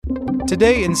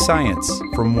Today in Science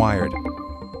from Wired.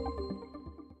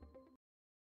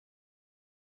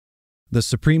 The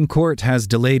Supreme Court has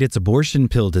delayed its abortion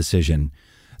pill decision.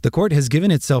 The court has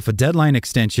given itself a deadline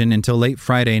extension until late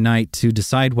Friday night to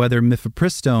decide whether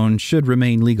mifepristone should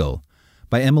remain legal.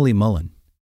 By Emily Mullen.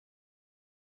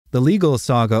 The legal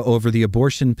saga over the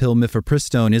abortion pill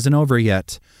mifepristone isn't over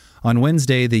yet. On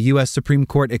Wednesday, the U.S. Supreme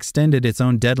Court extended its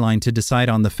own deadline to decide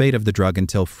on the fate of the drug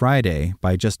until Friday,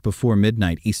 by just before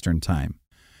midnight Eastern Time.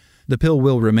 The pill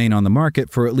will remain on the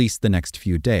market for at least the next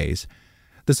few days.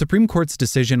 The Supreme Court's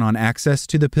decision on access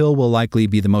to the pill will likely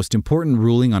be the most important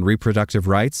ruling on reproductive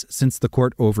rights since the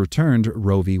court overturned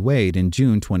Roe v. Wade in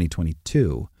June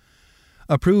 2022.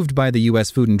 Approved by the U.S.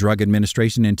 Food and Drug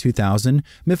Administration in 2000,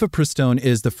 mifepristone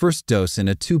is the first dose in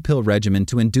a 2-pill regimen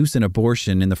to induce an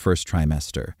abortion in the first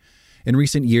trimester. In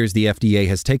recent years, the FDA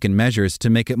has taken measures to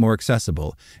make it more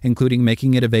accessible, including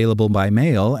making it available by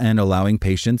mail and allowing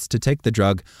patients to take the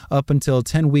drug up until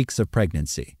 10 weeks of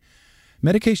pregnancy.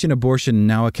 Medication abortion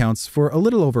now accounts for a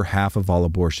little over half of all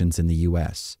abortions in the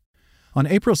U.S. On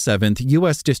April 7th,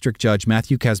 U.S. District Judge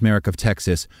Matthew Kacsmaryk of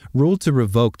Texas ruled to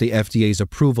revoke the FDA's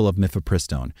approval of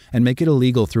mifepristone and make it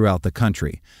illegal throughout the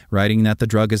country, writing that the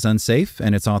drug is unsafe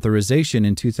and its authorization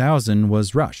in 2000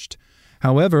 was rushed.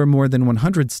 However, more than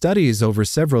 100 studies over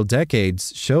several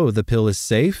decades show the pill is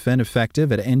safe and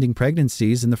effective at ending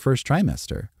pregnancies in the first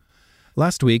trimester.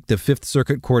 Last week, the Fifth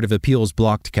Circuit Court of Appeals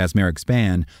blocked Kacsmaryk's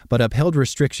ban, but upheld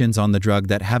restrictions on the drug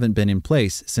that haven't been in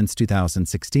place since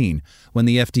 2016, when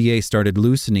the FDA started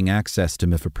loosening access to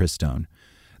mifepristone.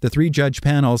 The 3-judge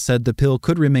panel said the pill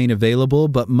could remain available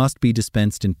but must be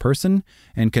dispensed in person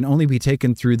and can only be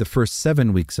taken through the first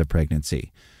 7 weeks of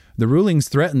pregnancy. The rulings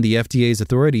threaten the FDA's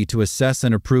authority to assess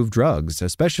and approve drugs,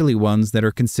 especially ones that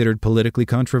are considered politically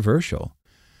controversial.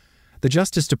 The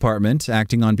Justice Department,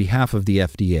 acting on behalf of the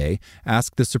FDA,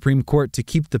 asked the Supreme Court to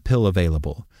keep the pill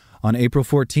available. On April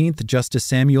 14th, Justice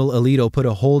Samuel Alito put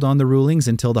a hold on the rulings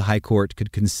until the High Court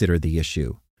could consider the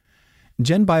issue.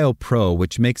 GenBio Pro,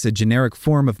 which makes a generic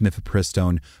form of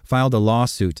mifepristone, filed a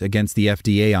lawsuit against the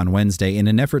FDA on Wednesday in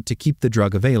an effort to keep the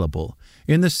drug available.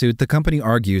 In the suit, the company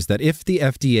argues that if the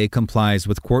FDA complies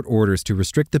with court orders to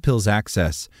restrict the pill's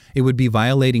access, it would be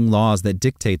violating laws that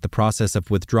dictate the process of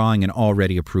withdrawing an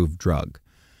already approved drug.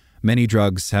 Many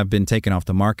drugs have been taken off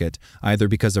the market, either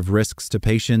because of risks to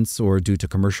patients or due to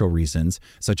commercial reasons,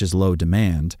 such as low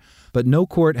demand, but no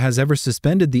court has ever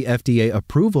suspended the FDA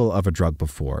approval of a drug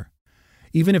before.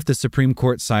 Even if the Supreme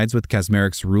Court sides with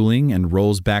Kacsmaryk's ruling and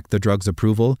rolls back the drug's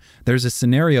approval, there's a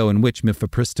scenario in which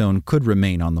mifepristone could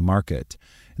remain on the market.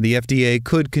 The FDA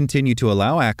could continue to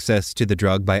allow access to the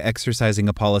drug by exercising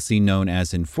a policy known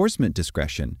as enforcement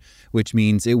discretion, which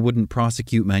means it wouldn't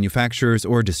prosecute manufacturers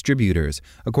or distributors,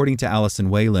 according to Allison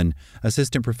Whalen,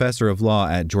 assistant professor of law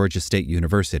at Georgia State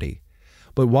University.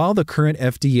 But while the current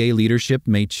FDA leadership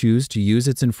may choose to use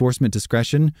its enforcement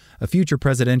discretion, a future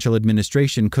presidential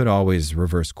administration could always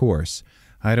reverse course.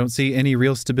 I don't see any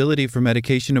real stability for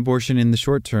medication abortion in the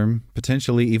short term,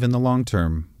 potentially even the long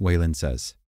term, Whalen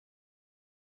says.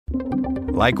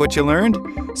 Like what you learned?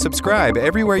 Subscribe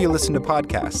everywhere you listen to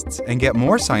podcasts and get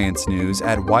more science news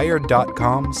at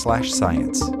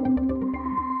wired.com/science.